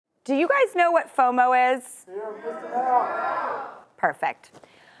Do you guys know what FOMO is? Perfect.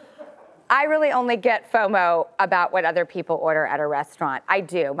 I really only get FOMO about what other people order at a restaurant. I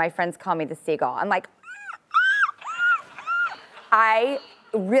do. My friends call me the seagull. I'm like, I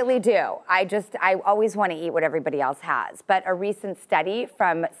really do. I always want to eat what everybody else has. But a recent study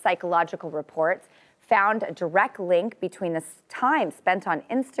from Psychological Reports found a direct link between the time spent on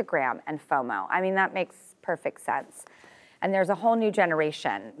Instagram and FOMO. I mean, that makes perfect sense. And there's a whole new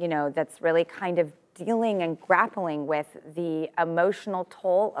generation, that's really kind of dealing and grappling with the emotional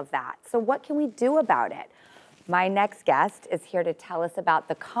toll of that. So what can we do about it? My next guest is here to tell us about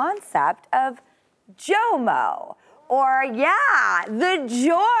the concept of JOMO, or the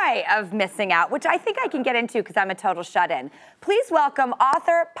joy of missing out, which I think I can get into because I'm a total shut-in. Please welcome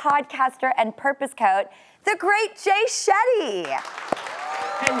author, podcaster, and purpose coach, the great Shetty.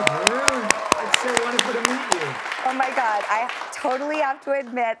 Hey, Drew. It's so wonderful to meet you. Oh my God, I totally have to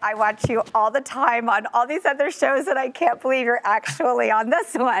admit, I watch you all the time on all these other shows, and I can't believe you're actually on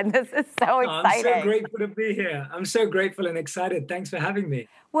this one. This is so exciting. I'm so grateful to be here. I'm so grateful and excited. Thanks for having me.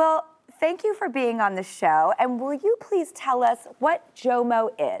 Well, thank you for being on the show. And will you please tell us what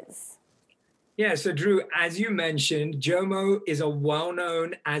JOMO is? Yeah, so Drew, as you mentioned, JOMO is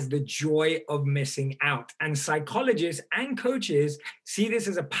well-known as the joy of missing out. And psychologists and coaches see this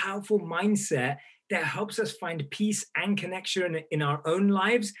as a powerful mindset that helps us find peace and connection in our own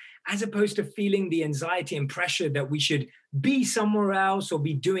lives, as opposed to feeling the anxiety and pressure that we should be somewhere else or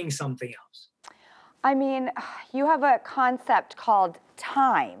be doing something else. I mean, you have a concept called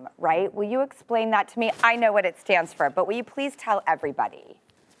time, right? Will you explain that to me? I know what it stands for, but will you please tell everybody?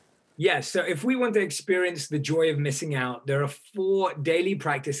 Yes, so if we want to experience the joy of missing out, there are 4 daily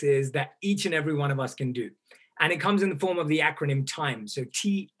practices that each and every one of us can do. And it comes in the form of the acronym TIME, so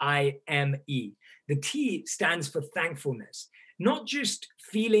T-I-M-E. The T stands for thankfulness. Not just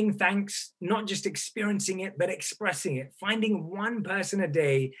feeling thanks, not just experiencing it, but expressing it. Finding one person a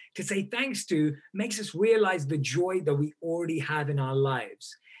day to say thanks to makes us realize the joy that we already have in our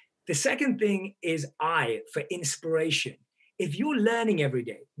lives. The second thing is I, for inspiration. If you're learning every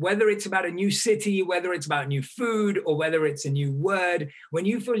day, whether it's about a new city, whether it's about new food, or whether it's a new word, when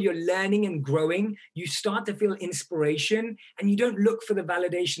you feel you're learning and growing, you start to feel inspiration and you don't look for the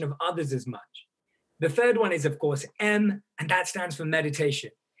validation of others as much. The third one is, of course, M, and that stands for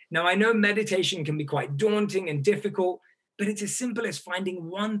meditation. Now, I know meditation can be quite daunting and difficult, but it's as simple as finding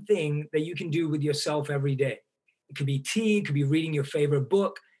one thing that you can do with yourself every day. It could be tea, it could be reading your favorite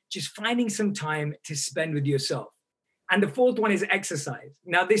book, just finding some time to spend with yourself. And the fourth one is exercise.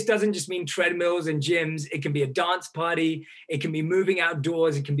 Now, this doesn't just mean treadmills and gyms. It can be a dance party. It can be moving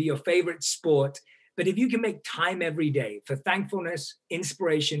outdoors. It can be your favorite sport. But if you can make time every day for thankfulness,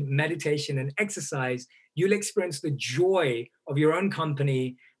 inspiration, meditation, and exercise, you'll experience the joy of your own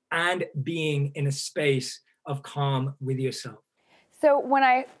company and being in a space of calm with yourself. So when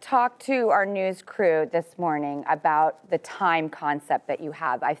I talked to our news crew this morning about the time concept that you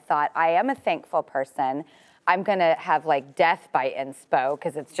have, I thought, I am a thankful person. I'm going to have like death by inspo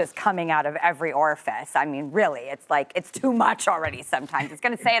because it's just coming out of every orifice. I mean, really, it's like, it's too much already sometimes. It's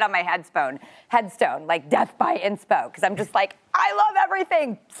going to say it on my headstone, like death by inspo, because I'm just like, I love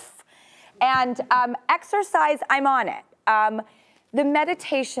everything. And exercise, I'm on it. The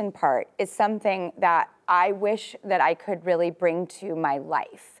meditation part is something that I wish that I could really bring to my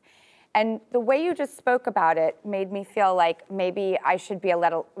life. And the way you just spoke about it made me feel like maybe I should be a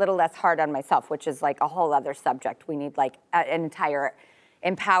little less hard on myself, which is like a whole other subject. We need like an entire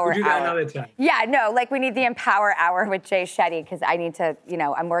Empower We'll do that Hour. another time. Yeah, no, like we need the Empower Hour with Shetty because I need to,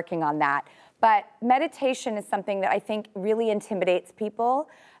 I'm working on that. But meditation is something that I think really intimidates people.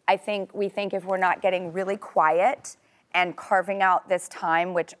 I think we think if we're not getting really quiet and carving out this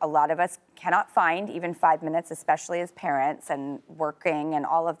time, which a lot of us cannot find, even 5 minutes, especially as parents and working and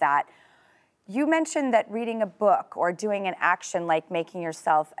all of that. You mentioned that reading a book or doing an action like making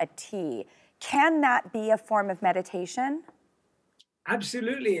yourself a tea, can that be a form of meditation?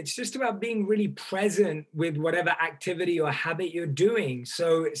 Absolutely. It's just about being really present with whatever activity or habit you're doing.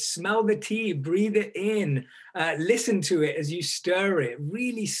 So smell the tea, breathe it in, listen to it as you stir it,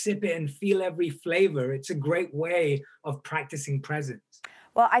 really sip it and feel every flavor. It's a great way of practicing presence.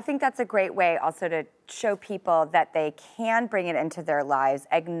 Well, I think that's a great way also to show people that they can bring it into their lives,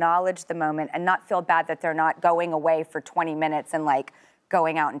 acknowledge the moment, and not feel bad that they're not going away for 20 minutes and like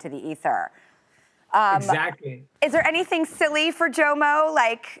going out into the ether. Exactly. Is there anything silly for JOMO,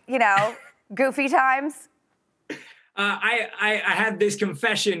 like, goofy times? I had this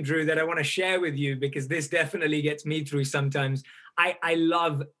confession, Drew, that I want to share with you because this definitely gets me through sometimes. I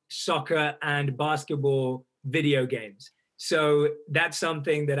love soccer and basketball video games. So that's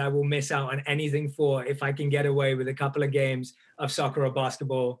something that I will miss out on anything for if I can get away with a couple of games of soccer or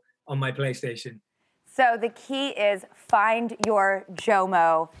basketball on my PlayStation. So the key is find your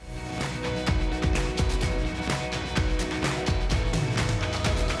JOMO.